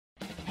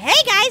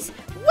guys,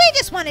 we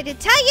just wanted to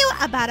tell you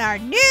about our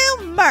new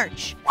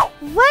merch.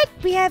 What?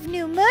 We have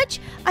new merch?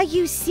 Are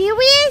you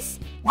serious?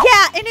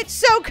 Yeah, and it's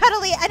so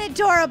cuddly and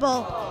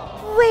adorable.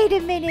 Wait a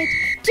minute.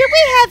 Do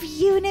we have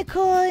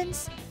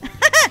unicorns?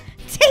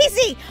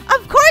 Daisy,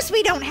 of course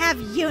we don't have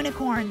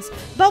unicorns,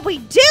 but we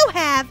do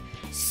have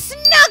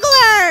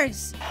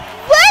snugglers.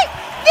 What?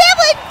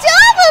 They're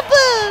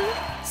adorable.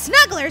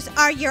 Snugglers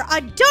are your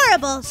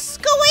adorable,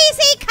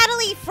 squeezy,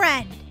 cuddly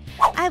friend.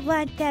 I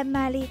want them,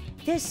 Molly.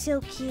 They're so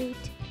cute.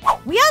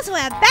 We also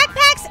have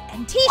backpacks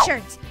and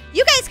t-shirts.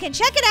 You guys can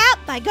check it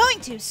out by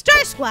going to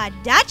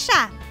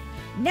starsquad.shop.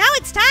 Now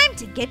it's time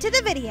to get to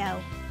the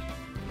video.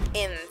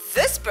 In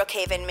this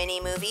Brookhaven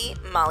mini-movie,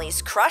 Molly's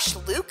crush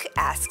Luke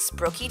asks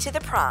Brookie to the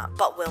prom.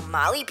 But will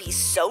Molly be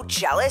so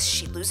jealous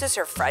she loses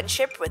her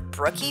friendship with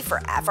Brookie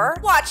forever?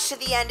 Watch to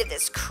the end of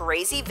this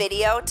crazy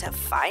video to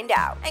find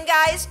out. And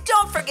guys,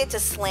 don't forget to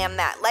slam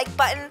that like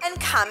button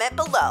and comment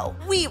below.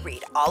 We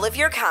read all of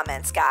your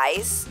comments,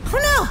 guys. Oh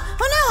no,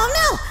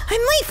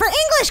 I'm late for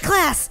English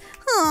class.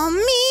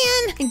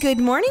 Oh man. Good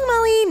morning,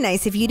 Molly.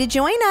 Nice of you to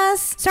join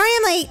us. Sorry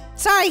I'm late.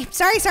 Sorry.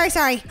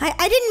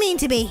 I didn't mean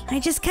to be. I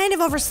just kind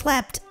of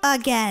overslept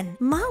again.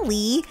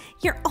 Molly,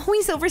 you're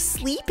always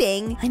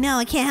oversleeping. I know,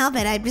 I can't help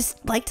it. I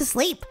just like to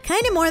sleep.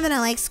 Kind of more than I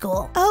like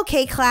school.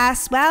 Okay,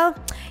 class. Well,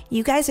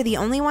 you guys are the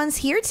only ones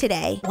here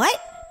today. What?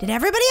 Did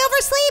everybody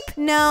oversleep?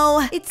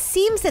 No, it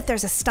seems that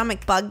there's a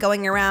stomach bug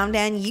going around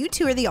and you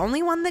two are the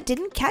only one that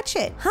didn't catch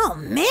it. Oh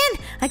man,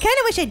 I kind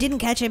of wish I didn't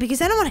catch it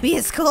because I don't want to be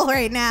at school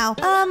right now.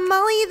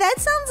 Molly, that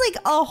sounds like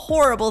a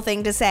horrible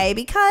thing to say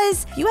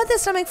because if you had the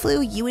stomach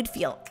flu, you would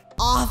feel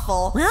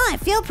awful. Well, I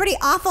feel pretty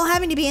awful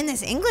having to be in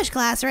this English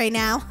class right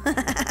now.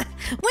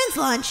 When's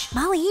lunch?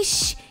 Molly,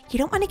 shh. You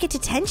don't want to get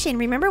detention.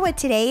 Remember what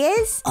today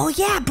is? Oh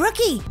yeah,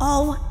 Brookie.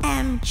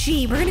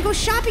 OMG, we're gonna go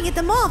shopping at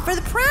the mall for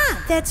the prom.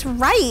 That's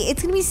right.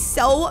 It's gonna be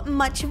so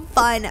much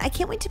fun. I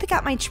can't wait to pick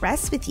out my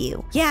dress with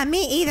you. Yeah,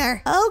 me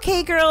either.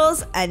 Okay,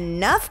 girls,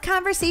 enough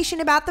conversation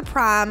about the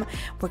prom.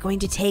 We're going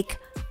to take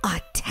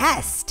a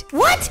test.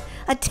 What?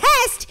 A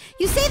test?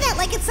 You say that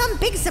like it's some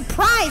big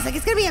surprise, like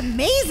it's gonna be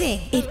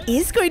amazing. It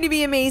is going to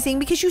be amazing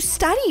because you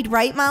studied,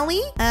 right,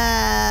 Molly?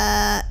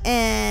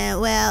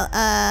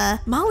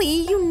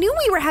 Molly, you knew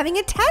we were having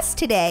a test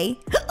today.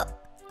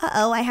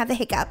 Uh-oh, I have the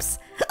hiccups.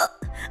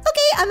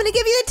 Okay, I'm gonna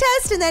give you the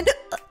test and then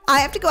I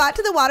have to go out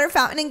to the water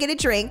fountain and get a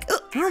drink.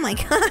 Oh my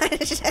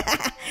gosh.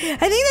 I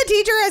think the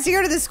teacher has to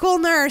go to the school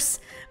nurse.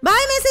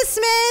 Bye, Mrs.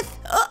 Smith.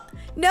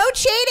 No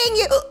cheating,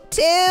 you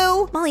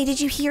two. Molly,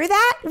 did you hear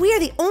that? We are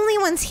the only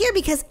ones here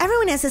because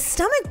everyone has a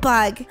stomach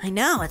bug. I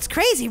know, it's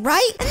crazy,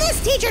 right? And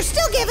this teacher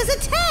still gave us a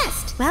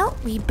test. Well,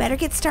 we better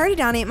get started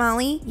on it,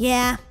 Molly.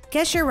 Yeah,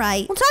 guess you're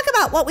right. We'll talk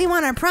about what we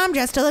want our prom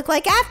dress to look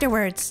like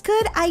afterwards.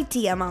 Good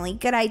idea, Molly,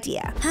 good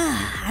idea.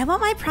 I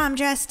want my prom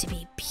dress to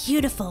be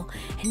beautiful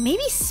and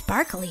maybe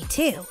sparkly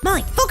too.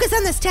 Molly, focus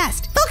on this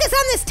test. Focus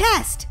on this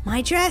test.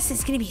 My dress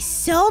is gonna be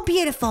so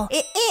beautiful.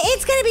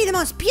 It's gonna be the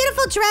most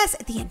beautiful dress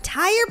at the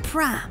entire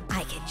prom.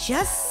 I can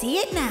just see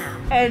it now.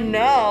 And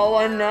now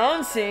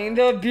announcing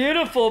the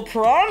beautiful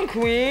prom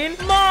queen,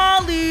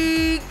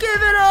 Molly.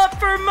 Give it up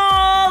for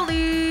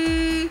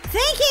Molly.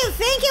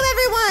 Thank you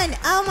everyone.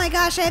 Oh my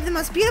gosh, I have the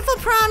most beautiful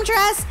prom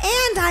dress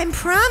and I'm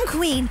prom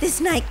queen. This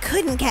night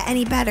couldn't get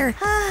any better.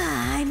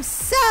 I'm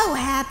so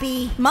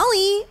happy.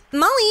 Molly,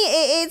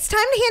 it's time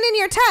to hand in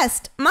your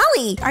test.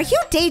 Molly, are you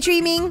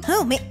daydreaming?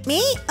 Who, me?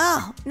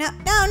 Oh, no,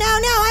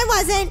 I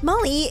wasn't.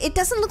 Molly, it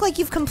doesn't look like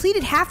you've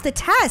completed half the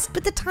test,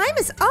 but the time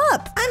is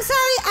up. I'm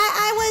sorry,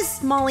 I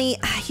was... Molly,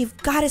 you've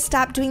got to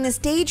stop doing this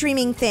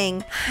daydreaming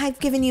thing. I've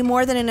given you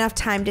more than enough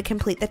time to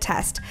complete the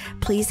test.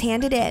 Please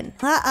hand it in.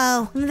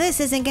 Uh-oh, this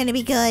isn't gonna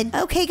be good.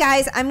 Okay,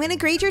 guys, I'm gonna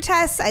grade your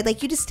tests. I'd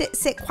like you to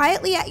sit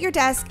quietly at your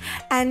desk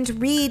and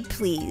read,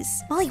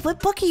 please. Molly, what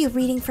book are you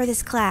reading for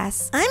this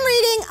class? I'm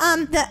reading,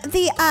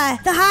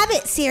 the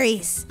Hobbit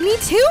series. Me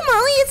too,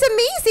 Molly.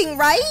 It's amazing,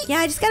 right? Yeah,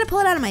 I just gotta pull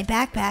it out of my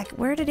backpack.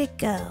 Where did it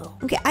go?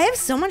 Okay, I have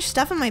so much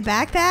stuff in my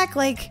backpack,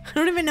 like, I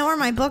don't even know where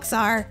my books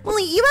are.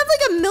 Molly, you have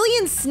like 1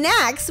 million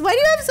snacks. Why do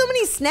you have so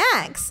many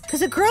snacks?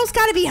 Because a girl's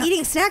gotta be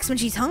eating snacks when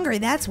she's hungry,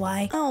 that's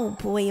why. Oh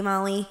boy,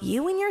 Molly,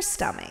 you and your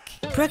stomach.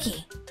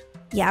 Brookie.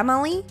 Yeah,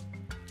 Molly?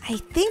 I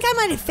think I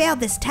might have failed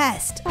this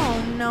test.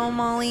 Oh no,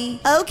 Molly.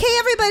 Okay,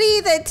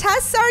 everybody, the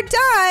tests are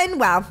done.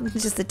 Well,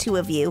 just the two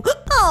of you.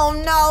 Oh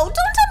no, don't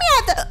tell me I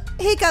have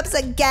the hiccups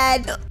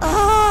again.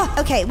 Oh.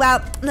 Okay,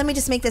 well, let me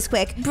just make this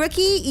quick.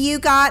 Brookie, you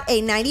got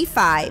a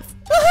 95.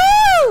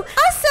 Woohoo!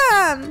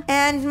 Awesome!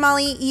 And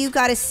Molly, you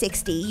got a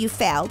 60. You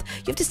failed.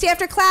 You have to stay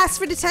after class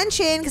for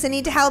detention because I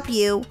need to help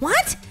you.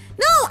 What?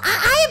 No,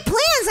 I have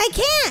plans. I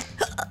can't.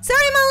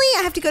 Sorry, Molly.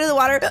 I have to go to the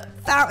water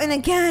fountain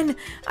again.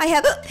 I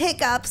have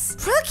hiccups.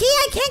 Brookie,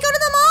 I can't go to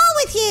the mall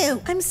with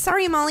you. I'm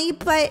sorry, Molly,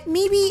 but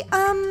maybe,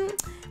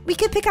 we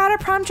could pick out our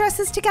prom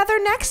dresses together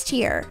next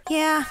year.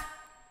 Yeah,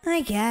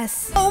 I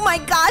guess. Oh my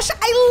gosh,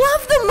 I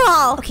love the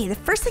mall. Okay, the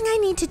first thing I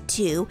need to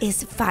do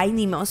is find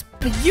the most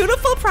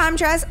beautiful prom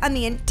dress on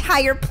the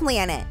entire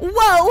planet.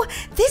 Whoa,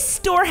 this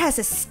store has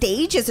a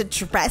stage as a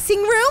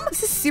dressing room.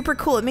 This is super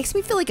cool. It makes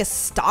me feel like a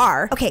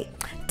star. Okay,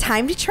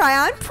 time to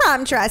try on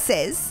prom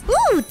dresses.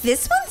 Ooh,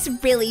 this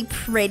one's really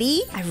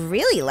pretty. I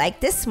really like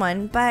this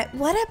one, but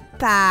what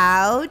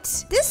about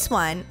this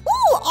one?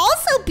 Ooh,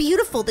 also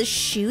beautiful. The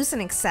shoes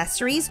and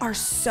accessories are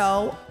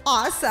so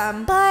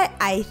awesome. But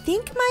I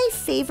think my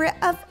favorite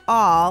of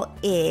all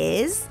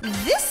is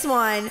this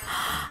one.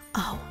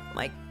 Oh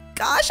my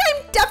gosh,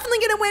 I'm definitely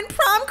gonna win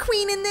prom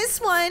queen in this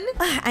one.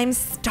 I'm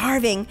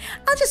starving.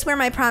 I'll just wear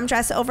my prom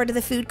dress over to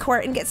the food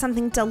court and get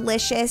something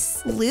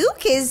delicious.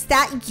 Luke, is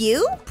that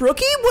you?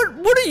 Brookie,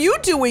 what are you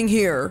doing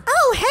here?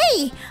 Oh,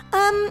 hey.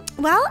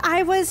 Well,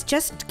 I was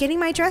just getting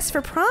my dress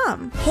for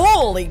prom.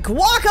 Holy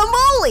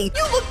guacamole!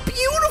 You look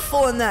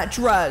beautiful in that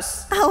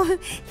dress. Oh,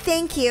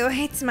 thank you.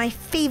 It's my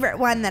favorite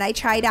one that I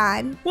tried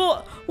on.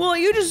 Well,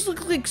 you just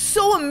look like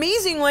so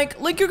amazing, like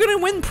you're gonna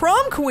win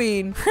prom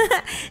queen.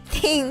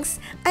 Thanks.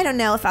 I don't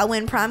know if I'll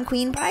win prom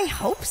queen, but I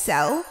hope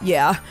so.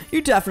 Yeah,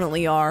 you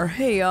definitely are.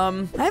 Hey,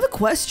 I have a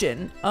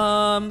question.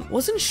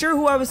 Wasn't sure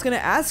who I was gonna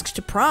ask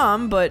to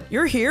prom, but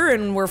you're here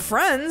and we're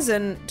friends,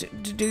 and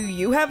do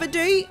you have a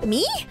date?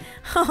 Me?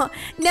 Oh,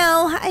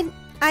 no,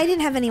 I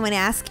didn't have anyone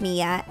ask me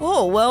yet.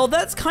 Oh, well,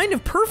 that's kind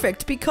of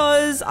perfect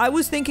because I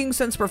was thinking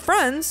since we're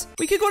friends,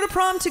 we could go to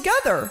prom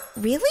together.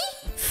 Really?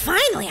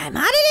 Finally, I'm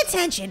out of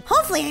detention.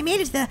 Hopefully I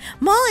made it to the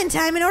mall in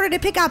time in order to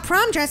pick out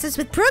prom dresses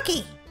with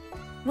Brookie.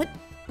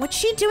 What's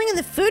she doing in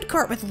the food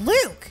court with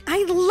Luke?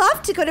 I'd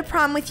love to go to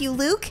prom with you,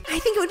 Luke. I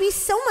think it would be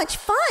so much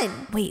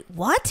fun. Wait,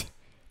 what?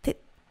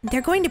 They're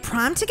going to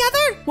prom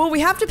together? Well, we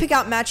have to pick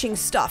out matching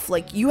stuff.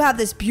 Like, you have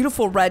this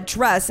beautiful red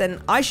dress,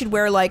 and I should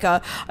wear like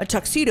a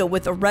tuxedo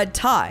with a red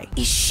tie.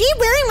 Is she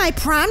wearing my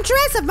prom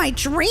dress of my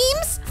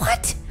dreams?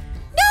 What?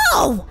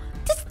 No!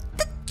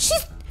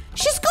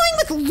 She's going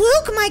with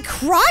Luke, my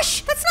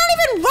crush? That's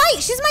not even right.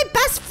 She's my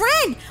best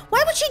friend.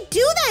 Why would she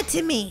do that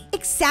to me?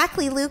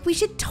 Exactly, Luke. We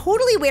should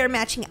totally wear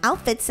matching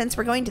outfits since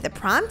we're going to the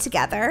prom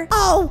together.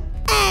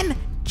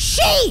 OMG!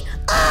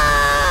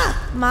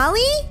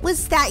 Molly,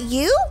 was that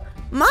you?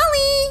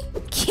 Molly!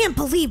 Can't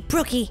believe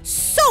Brookie.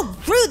 So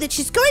rude that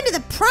she's going to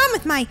the prom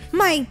with my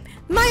love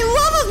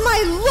of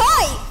my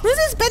life. This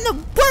has been the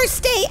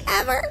worst day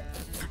ever.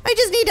 I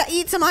just need to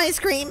eat some ice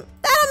cream.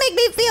 That'll make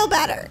me feel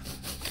better.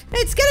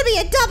 It's gonna be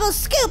a double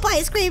scoop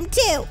ice cream too.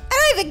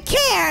 I don't even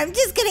care. I'm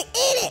just gonna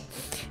eat it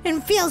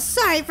and feel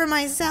sorry for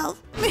myself.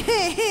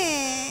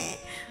 Can't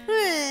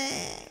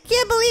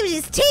believe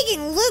she's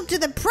taking Luke to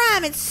the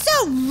prom. It's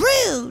so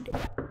rude.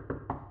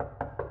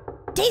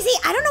 Daisy,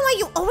 I don't know why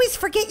you always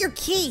forget your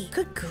key.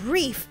 Good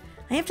grief.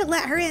 I have to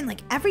let her in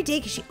like every day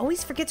because she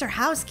always forgets her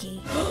house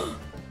key.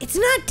 It's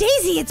not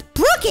Daisy, it's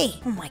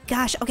Brookie. Oh my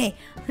gosh. Okay,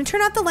 I'm gonna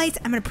turn off the lights.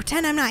 I'm gonna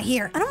pretend I'm not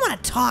here. I don't wanna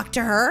talk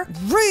to her.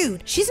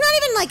 Rude. She's not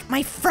even like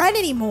my friend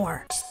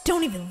anymore. Just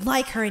don't even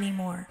like her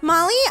anymore.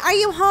 Molly, are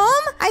you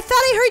home? I thought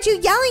I heard you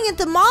yelling at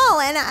the mall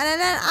and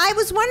I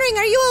was wondering,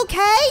 are you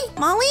okay?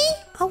 Molly?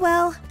 Oh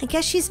well, I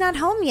guess she's not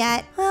home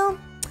yet. Well,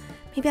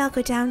 maybe I'll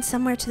go down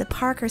somewhere to the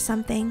park or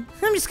something.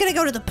 I'm just gonna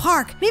go to the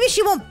park. Maybe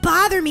she won't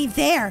bother me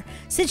there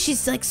since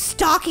she's like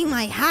stalking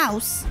my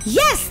house.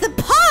 Yes, the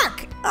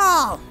park!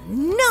 Oh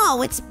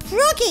no, it's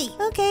Brookie.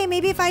 Okay,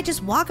 maybe if I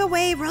just walk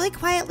away really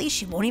quietly,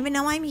 she won't even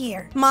know I'm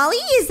here. Molly,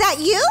 is that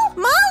you?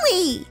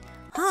 Molly!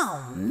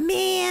 Oh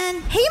man.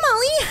 Hey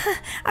Molly,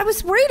 I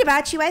was worried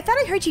about you. I thought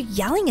I heard you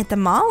yelling at the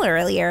mall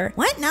earlier.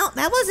 What? No,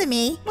 that wasn't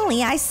me.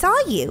 Molly, I saw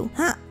you.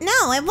 Huh?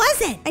 No, it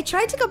wasn't. I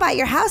tried to go by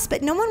your house,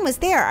 but no one was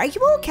there. Are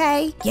you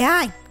okay? Yeah,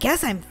 I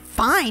guess I'm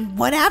fine.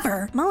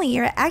 Whatever. Molly,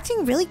 you're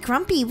acting really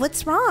grumpy.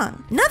 What's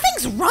wrong?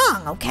 Nothing's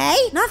wrong, okay?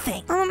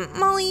 Nothing.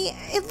 Molly,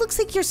 it looks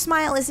like your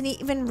smile isn't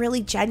even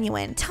really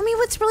genuine. Tell me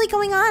what's really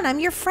going on. I'm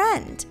your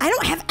friend. I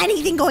don't have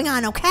anything going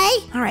on, okay?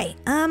 All right,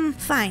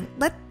 fine.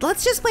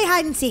 Let's just play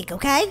hide and seek,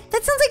 okay?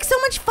 That sounds like so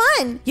much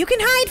fun. You can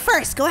hide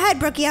first. Go ahead,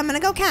 Brookie. I'm gonna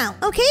go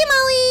count. Okay,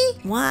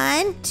 Molly.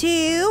 1,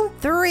 2,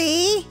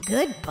 3.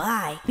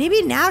 Goodbye.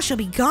 Maybe now she'll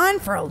be gone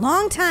for a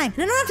long time,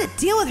 and I don't have to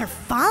deal with her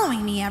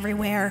following me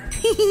everywhere.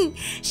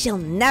 She'll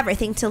never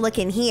think to look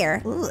in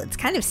here. Ooh, it's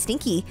kind of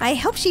stinky. I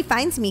hope she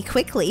finds me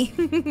quickly.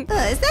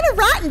 Is that a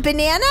rotten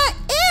banana?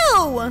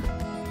 Ew!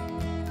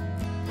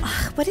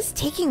 Ugh, what is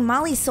taking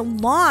Molly so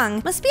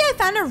long? Must be I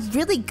found a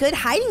really good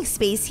hiding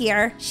space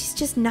here. She's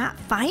just not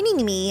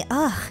finding me.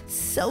 Ugh,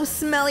 so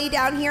smelly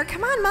down here.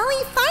 Come on,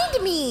 Molly,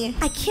 find me.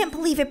 I can't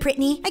believe it,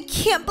 Brittany. I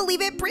can't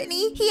believe it,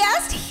 Brittany. He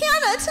asked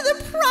Hannah to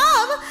the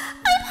prom.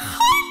 I'm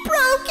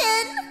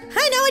heartbroken.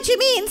 I know what you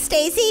mean,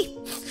 Stacy.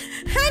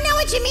 I know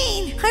what you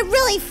mean. I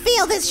really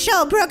feel this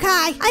show, Brooke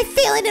High. I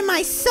feel it in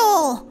my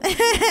soul.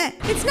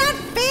 It's not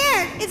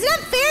fair. It's not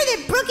fair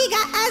that Brookie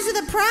got asked to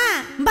the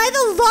prom by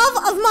the love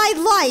of my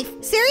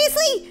life.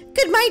 Seriously?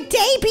 Could my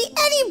day be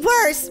any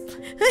worse?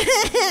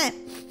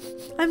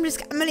 I'm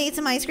gonna eat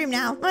some ice cream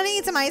now. I'm gonna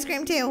eat some ice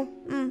cream too.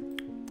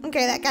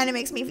 Okay, that kind of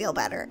makes me feel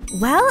better.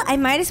 Well, I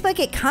might as well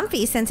get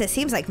comfy since it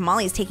seems like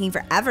Molly's taking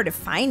forever to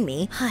find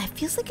me. It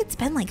feels like it's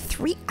been like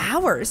 3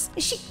 hours.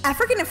 Is she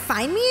ever gonna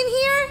find me in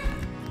here?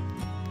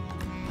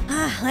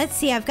 Let's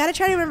see, I've got to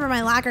try to remember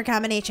my locker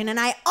combination, and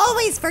I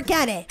always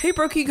forget it. Hey,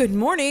 Brookie, good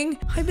morning.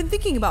 I've been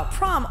thinking about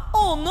prom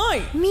all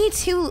night. Me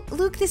too.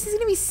 Luke, this is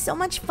gonna be so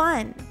much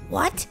fun.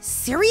 What?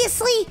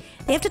 Seriously?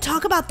 They have to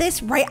talk about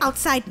this right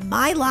outside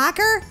my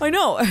locker? I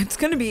know, it's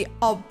gonna be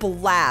a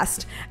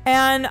blast.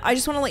 And I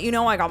just wanna let you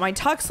know I got my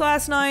tux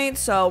last night,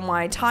 so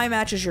my tie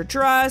matches your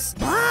dress.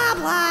 Blah,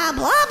 blah,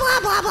 blah, blah,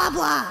 blah, blah,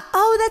 blah.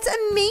 Oh, that's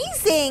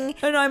amazing.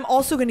 And I'm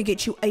also gonna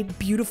get you a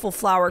beautiful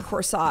flower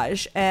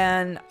corsage.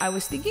 And I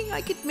was thinking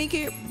I could make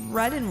it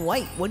red and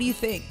white. What do you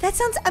think? That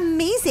sounds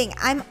amazing.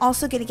 I'm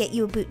also gonna get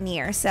you a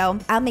boutonniere, so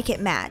I'll make it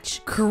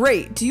match.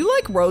 Great. Do you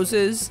like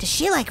roses? Does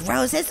she like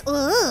roses?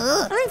 Ugh.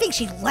 I don't think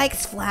she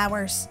likes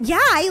flowers. Yeah,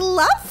 I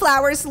love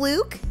flowers,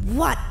 Luke.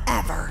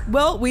 Whatever.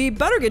 Well, we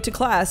better get to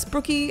class.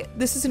 Brookie,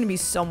 this is gonna be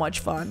so much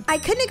fun. I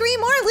couldn't agree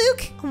more,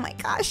 Luke. Oh my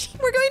gosh,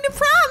 we're going to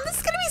prom. This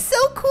is gonna be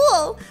so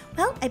cool.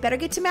 Well, I better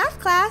get to math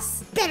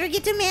class. Better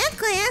get to math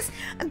class.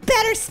 I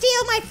better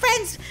steal my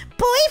friend's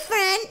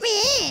boyfriend.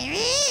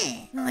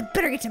 Well, I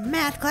better get to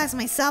math class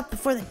myself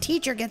before the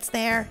teacher gets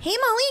there. Hey,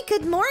 Molly,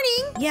 good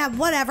morning. Yeah,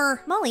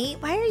 whatever. Molly,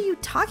 why are you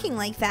talking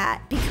like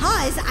that?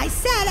 Because I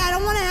said I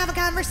don't want to have a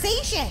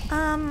conversation.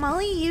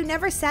 Molly, you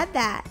never said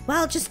that.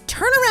 Well, just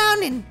turn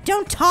around and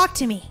don't talk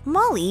to me.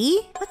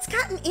 Molly, what's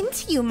gotten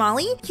into you,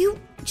 Molly? You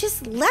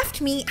just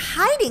left me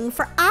hiding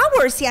for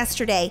hours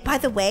yesterday. By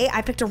the way,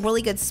 I picked a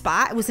really good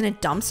spot. It was in a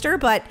dumpster,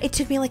 but it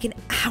took me like an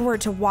hour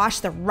to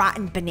wash the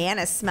rotten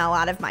banana smell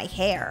out of my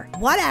hair.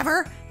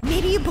 Whatever.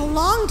 Maybe you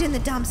belonged in the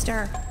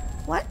dumpster.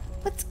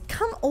 What's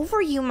come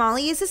over you,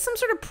 Molly? Is this some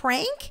sort of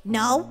prank?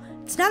 No,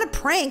 it's not a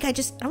prank. I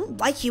don't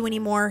like you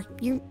anymore.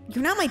 You're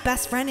not my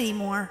best friend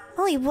anymore.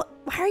 Molly,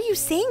 why are you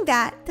saying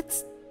that?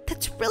 That's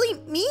really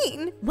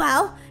mean.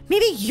 Well,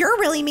 maybe you're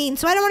really mean,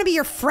 so I don't want to be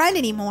your friend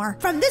anymore.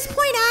 From this point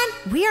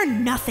on, we are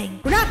nothing.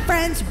 We're not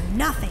friends, we're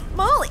nothing.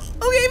 Molly,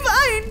 okay,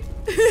 fine.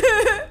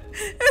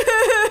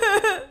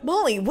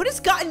 Molly, what has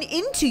gotten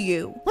into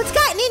you? What's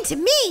gotten into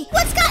me?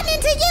 What's gotten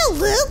into you,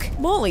 Luke?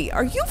 Molly,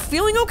 are you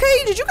feeling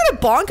okay? Did you get a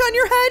bonk on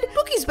your head?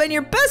 Bookie's been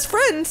your best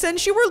friend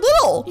since you were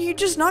little. You're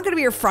just not gonna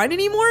be your friend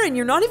anymore, and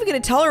you're not even gonna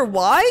tell her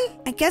why?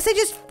 I guess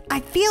I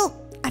feel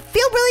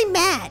really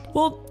mad.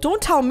 Well,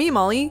 don't tell me,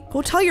 Molly.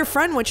 Go tell your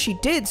friend what she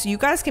did so you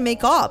guys can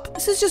make up.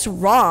 This is just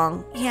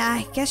wrong. Yeah,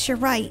 I guess you're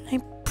right. I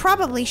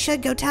probably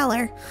should go tell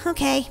her.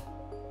 Okay.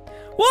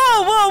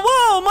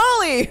 Whoa,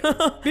 Molly!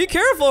 Be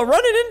careful,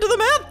 running into the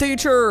math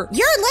teacher.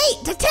 You're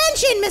late.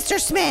 Detention, Mr.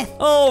 Smith.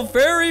 Oh,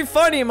 very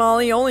funny,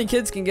 Molly. Only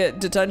kids can get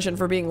detention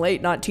for being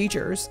late, not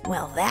teachers.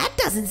 Well, that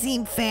doesn't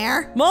seem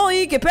fair.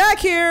 Molly, get back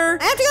here.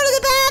 I have to go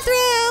to the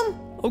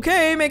bathroom.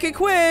 Okay, make it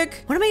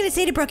quick. What am I going to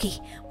say to Brookie?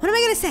 What am I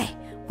going to say?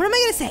 What am I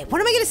going to say?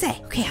 What am I going to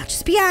say? Okay, I'll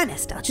just be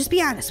honest. I'll just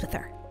be honest with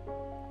her.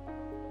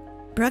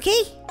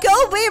 Brookie? Go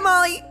away,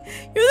 Molly.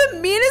 You're the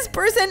meanest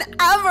person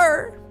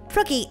ever.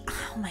 Brookie,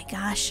 oh my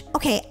gosh.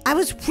 Okay, I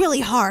was really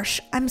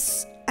harsh. I'm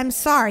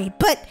sorry,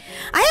 but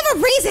I have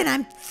a reason.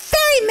 I'm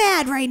very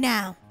mad right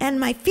now, and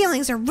my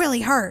feelings are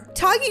really hurt.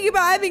 Talking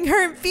about having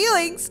hurt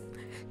feelings.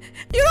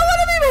 You don't want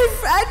to be my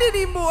friend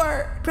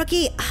anymore.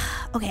 Brookie,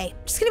 okay,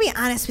 just gonna be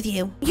honest with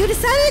you. You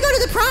decided to go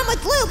to the prom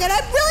with Luke, and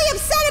I'm really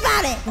upset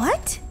about it.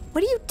 What?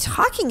 What are you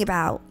talking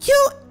about?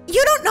 You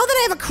don't know that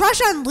I have a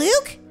crush on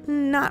Luke?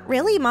 Not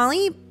really,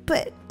 Molly,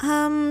 but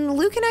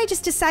Luke and I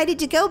just decided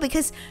to go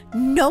because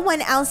no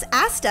one else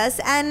asked us,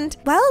 and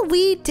well,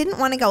 we didn't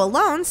want to go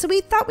alone, so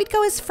we thought we'd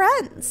go as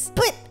friends.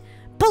 But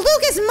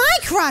Luke is my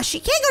crush. He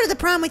can't go to the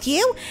prom with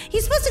you.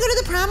 He's supposed to go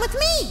to the prom with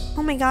me.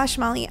 Oh my gosh,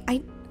 Molly,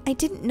 I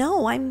didn't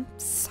know. I'm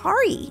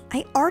sorry.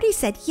 I already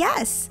said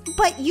yes.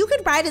 But you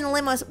could ride in the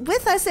limos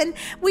with us and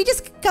we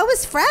just go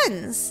as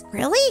friends.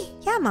 Really?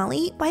 Yeah,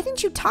 Molly. Why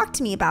didn't you talk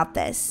to me about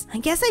this? I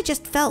guess I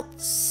just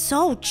felt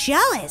so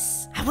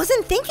jealous. I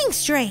wasn't thinking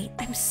straight.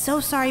 I'm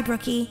so sorry,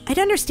 Brookie. I'd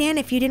understand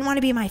if you didn't want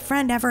to be my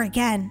friend ever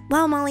again.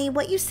 Well, Molly,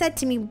 what you said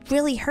to me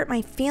really hurt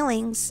my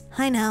feelings.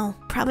 I know.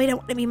 Probably don't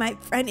want to be my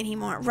friend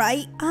anymore,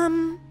 right?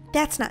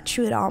 That's not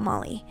true at all,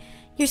 Molly.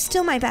 You're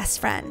still my best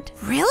friend.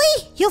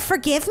 Really? You'll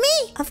forgive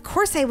me? Of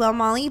course I will,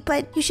 Molly,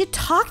 but you should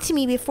talk to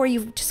me before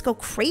you just go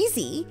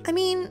crazy. I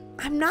mean,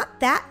 I'm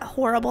not that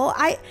horrible.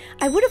 I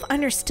would have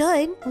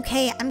understood.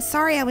 Okay, I'm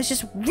sorry. I was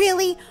just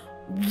really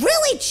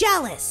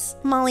jealous.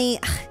 Molly,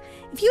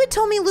 if you had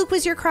told me Luke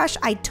was your crush,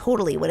 I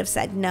totally would have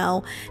said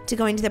no to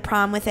going to the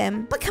prom with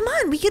him. But come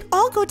on, we could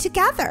all go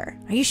together.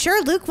 Are you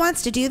sure Luke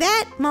wants to do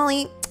that?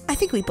 Molly, I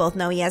think we both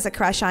know he has a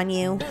crush on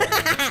you.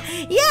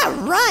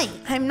 Yeah, right.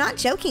 I'm not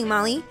joking,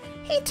 Molly.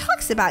 He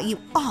talks about you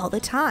all the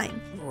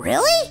time.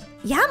 Really?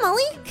 Yeah,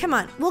 Molly. Come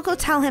on, we'll go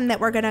tell him that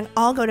we're gonna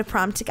all go to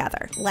prom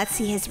together. Let's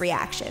see his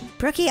reaction.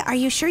 Brookie, are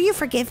you sure you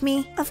forgive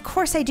me? Of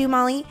course I do,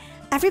 Molly.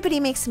 Everybody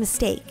makes a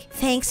mistake.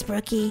 Thanks,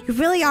 Brookie. You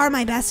really are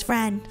my best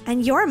friend.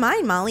 And you're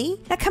mine,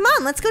 Molly. Now come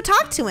on, let's go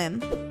talk to him.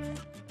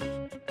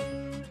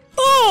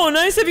 Oh,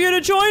 nice of you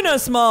to join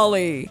us,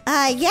 Molly.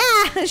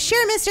 Yeah,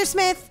 sure, Mr.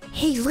 Smith.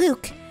 Hey,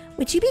 Luke,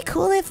 would you be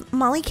cool if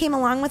Molly came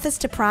along with us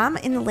to prom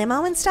in the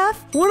limo and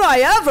stuff? Would I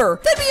ever?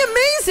 That'd be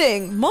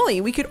amazing.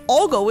 Molly, we could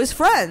all go as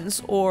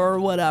friends or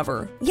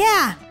whatever.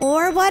 Yeah,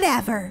 or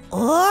whatever.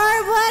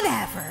 Or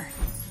whatever.